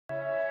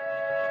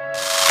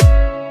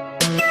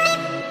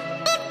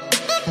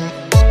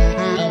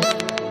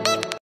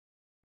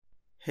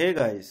Hey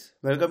guys,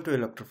 welcome to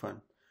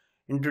Electrofun.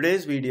 In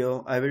today's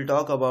video, I will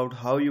talk about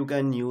how you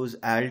can use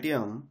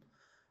Altium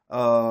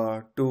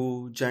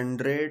to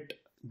generate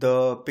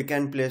the pick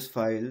and place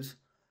files,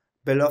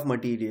 bill of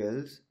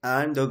materials,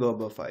 and the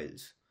Gerber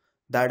files.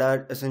 That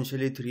are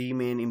essentially three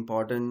main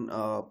important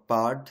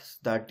parts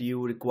that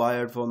you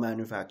require for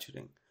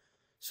manufacturing.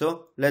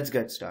 So let's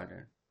get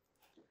started.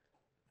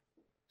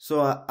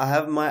 So I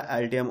have my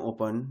Altium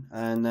open,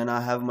 and then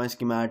I have my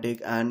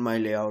schematic and my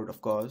layout,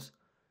 of course.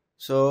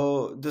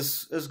 So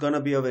this is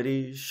gonna be a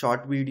very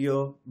short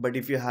video, but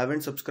if you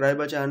haven't subscribed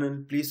our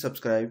channel, please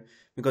subscribe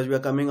because we are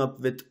coming up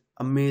with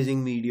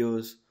amazing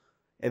videos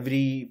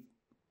every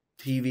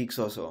 3 weeks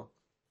or so.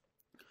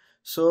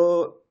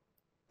 So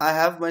I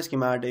have my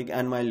schematic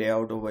and my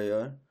layout over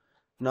here.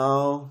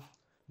 Now,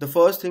 the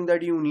first thing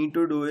that you need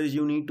to do is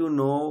you need to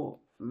know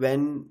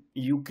when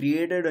you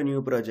created a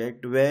new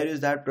project, where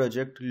is that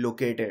project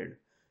located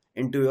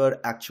into your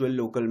actual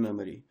local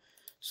memory.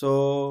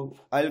 So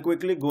I'll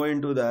quickly go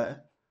into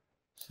that.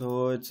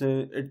 So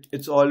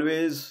it's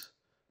always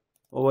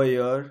over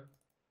here,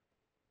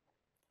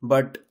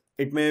 but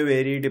it may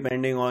vary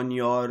depending on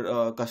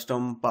your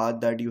custom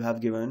path that you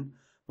have given.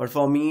 But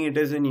for me, it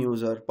is in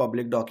user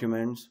public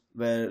documents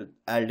where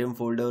Altium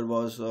folder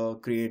was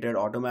created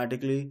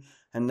automatically,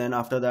 and then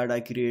after that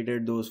I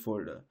created those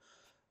folder.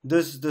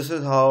 This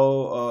is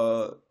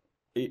how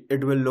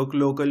it will look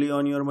locally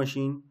on your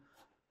machine.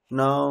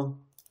 Now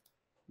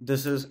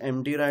this is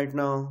empty right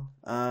now,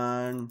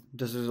 and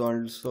this is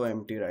also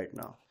empty right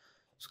now.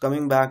 So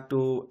coming back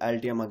to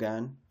Altium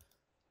again,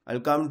 I'll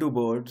come to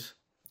boards.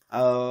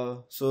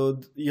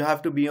 You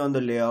have to be on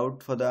the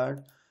layout for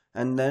that,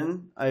 and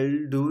then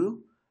I'll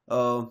do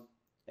uh,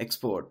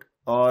 export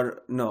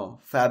or no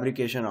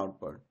fabrication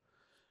output,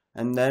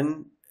 and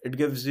then it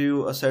gives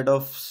you a set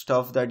of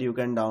stuff that you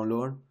can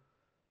download.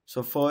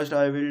 So first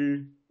I will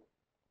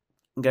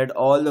get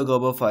all the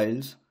Gerber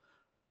files.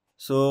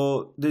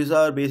 So these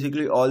are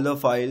basically all the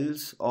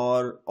files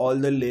or all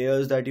the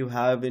layers that you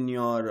have in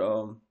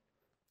your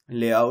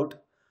layout.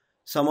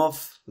 Some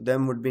of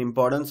them would be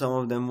important, some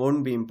of them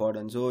won't be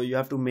important. So you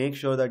have to make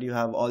sure that you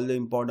have all the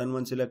important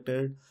ones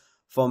selected.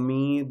 For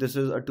me, this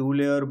is a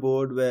two-layer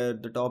board where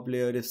the top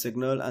layer is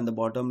signal and the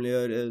bottom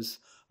layer is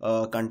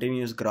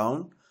continuous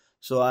ground.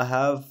 So I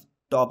have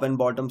top and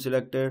bottom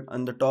selected,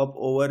 and the top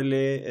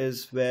overlay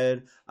is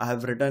where I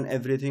have written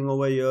everything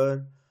over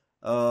here.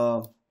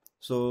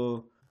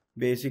 So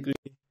basically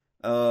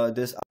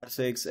this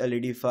R6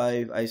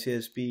 LED5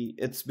 ICSP,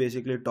 it's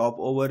basically top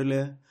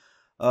overlay.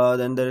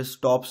 Then there is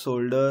top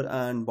solder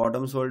and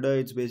bottom solder.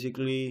 It's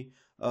basically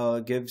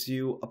gives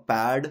you a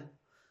pad.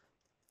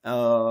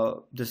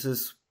 This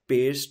is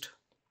paste,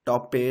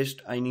 top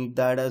paste. I need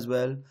that as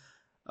well.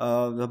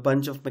 A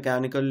bunch of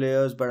mechanical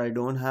layers, but I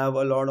don't have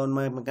a lot on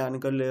my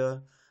mechanical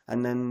layer.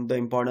 And then the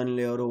important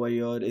layer over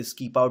here is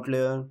keep out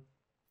layer.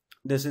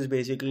 This is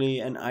basically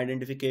an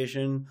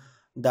identification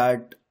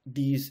that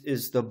this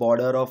is the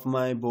border of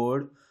my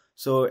board.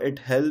 So it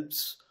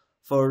helps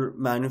for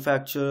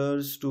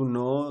manufacturers to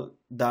know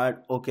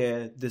that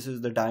okay, this is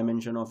the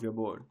dimension of your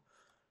board.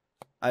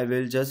 I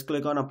will just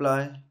click on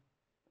apply.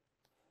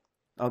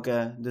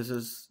 Okay, this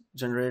is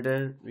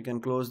generated. We can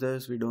close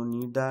this, we don't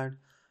need that.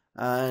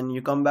 And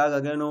you come back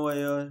again over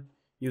here,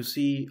 you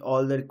see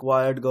all the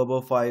required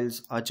Gerber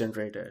files are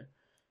generated.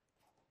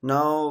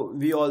 Now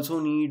we also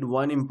need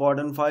one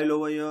important file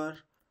over here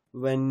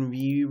when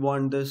we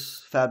want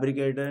this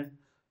fabricated.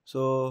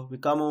 So we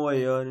come over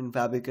here in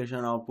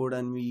fabrication output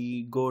and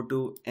we go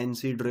to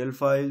NC drill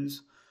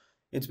files.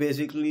 It's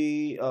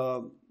basically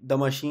the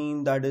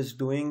machine that is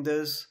doing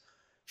this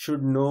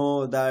should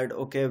know that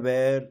okay,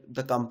 where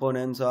the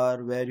components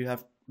are,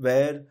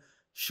 where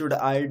should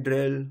I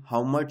drill,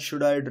 how much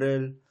should I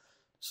drill.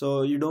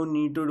 So you don't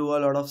need to do a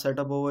lot of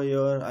setup over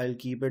here. I'll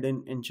keep it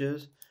in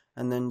inches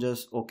and then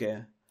just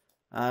okay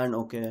and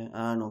okay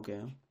and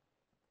okay.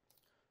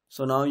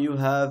 So now you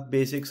have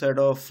basic set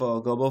of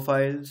Gerber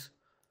files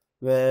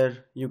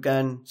where you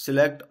can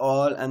select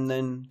all and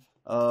then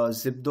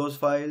zip those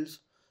files.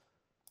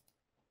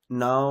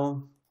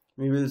 Now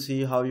we will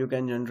see how you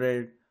can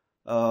generate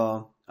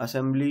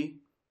assembly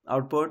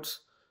outputs.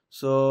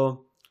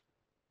 So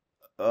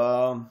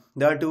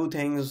there are two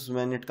things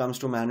when it comes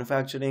to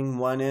manufacturing.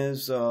 One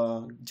is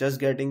just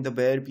getting the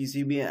bare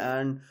PCB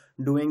and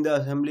doing the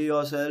assembly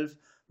yourself.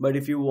 But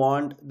if you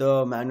want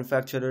the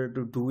manufacturer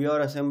to do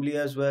your assembly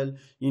as well,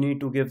 you need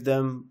to give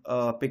them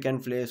pick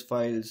and place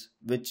files,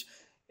 which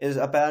is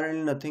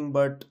apparently nothing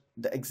but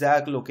the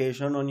exact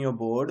location on your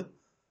board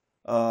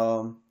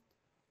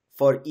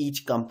for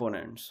each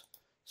components.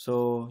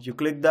 So you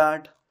click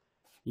that,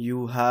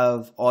 you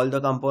have all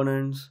the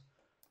components.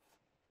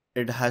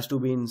 It has to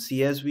be in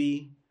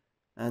CSV,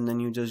 and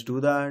then you just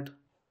do that,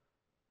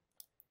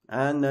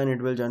 and then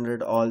it will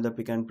generate all the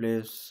pick and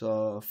place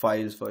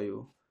files for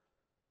you.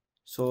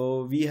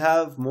 So we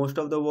have most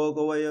of the work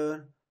over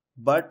here,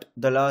 but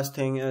the last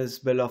thing is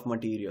bill of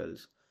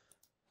materials.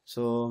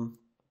 So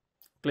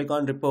click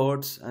on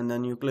reports and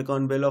then you click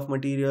on bill of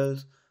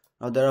materials.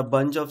 Now there are a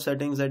bunch of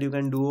settings that you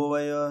can do over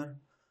here.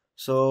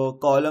 So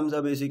columns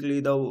are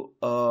basically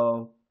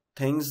the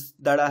things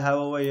that I have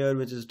over here,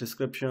 which is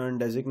description,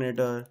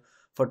 designator,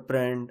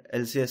 footprint,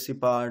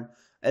 LCSC part.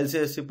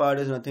 LCSC part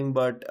is nothing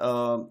but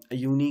a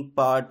unique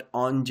part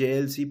on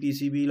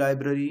JLCPCB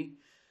library,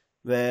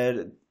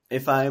 where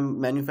if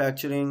I'm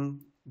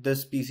manufacturing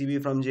this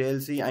PCB from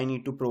JLC, I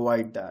need to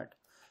provide that.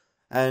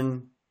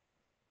 And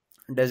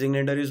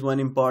designator is one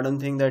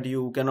important thing that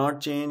you cannot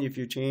change. If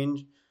you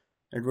change,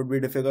 it would be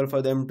difficult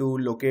for them to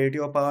locate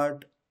your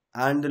part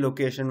and the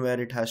location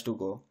where it has to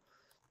go.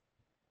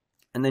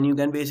 And then you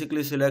can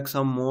basically select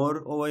some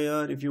more over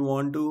here if you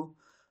want to,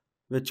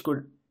 which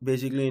could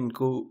basically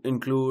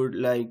include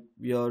like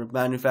your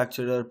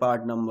manufacturer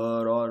part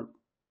number or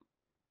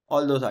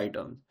all those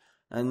items.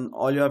 And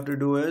all you have to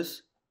do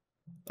is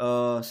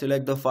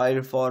select the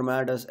file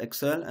format as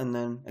Excel and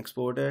then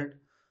export it.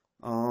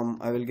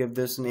 I will give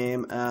this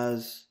name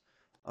as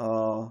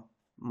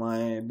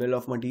my bill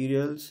of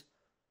materials.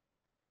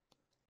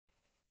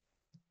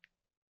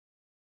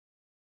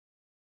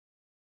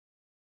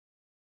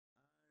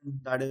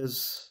 That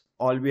is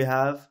all we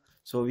have.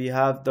 So we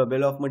have the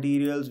bill of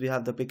materials, we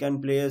have the pick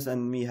and place,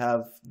 and we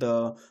have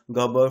the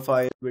Gerber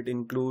file, which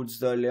includes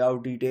the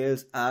layout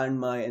details and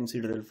my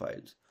NC drill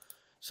files.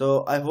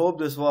 So I hope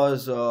this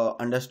was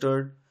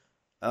understood.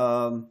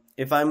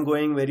 If I'm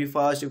going very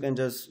fast, you can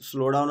just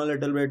slow down a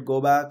little bit,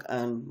 go back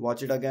and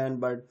watch it again.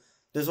 But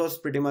this was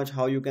pretty much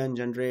how you can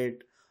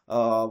generate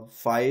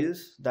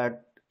files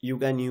that you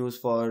can use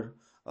for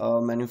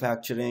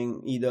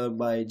manufacturing either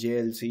by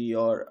JLC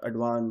or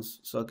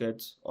advanced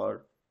circuits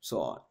or so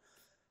on.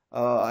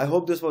 I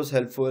hope this was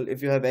helpful.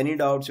 If you have any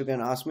doubts, you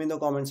can ask me in the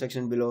comment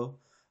section below.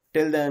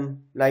 Till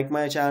then, like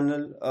my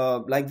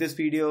channel, like this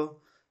video,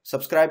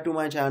 subscribe to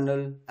my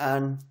channel,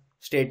 and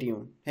stay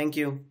tuned. Thank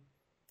you.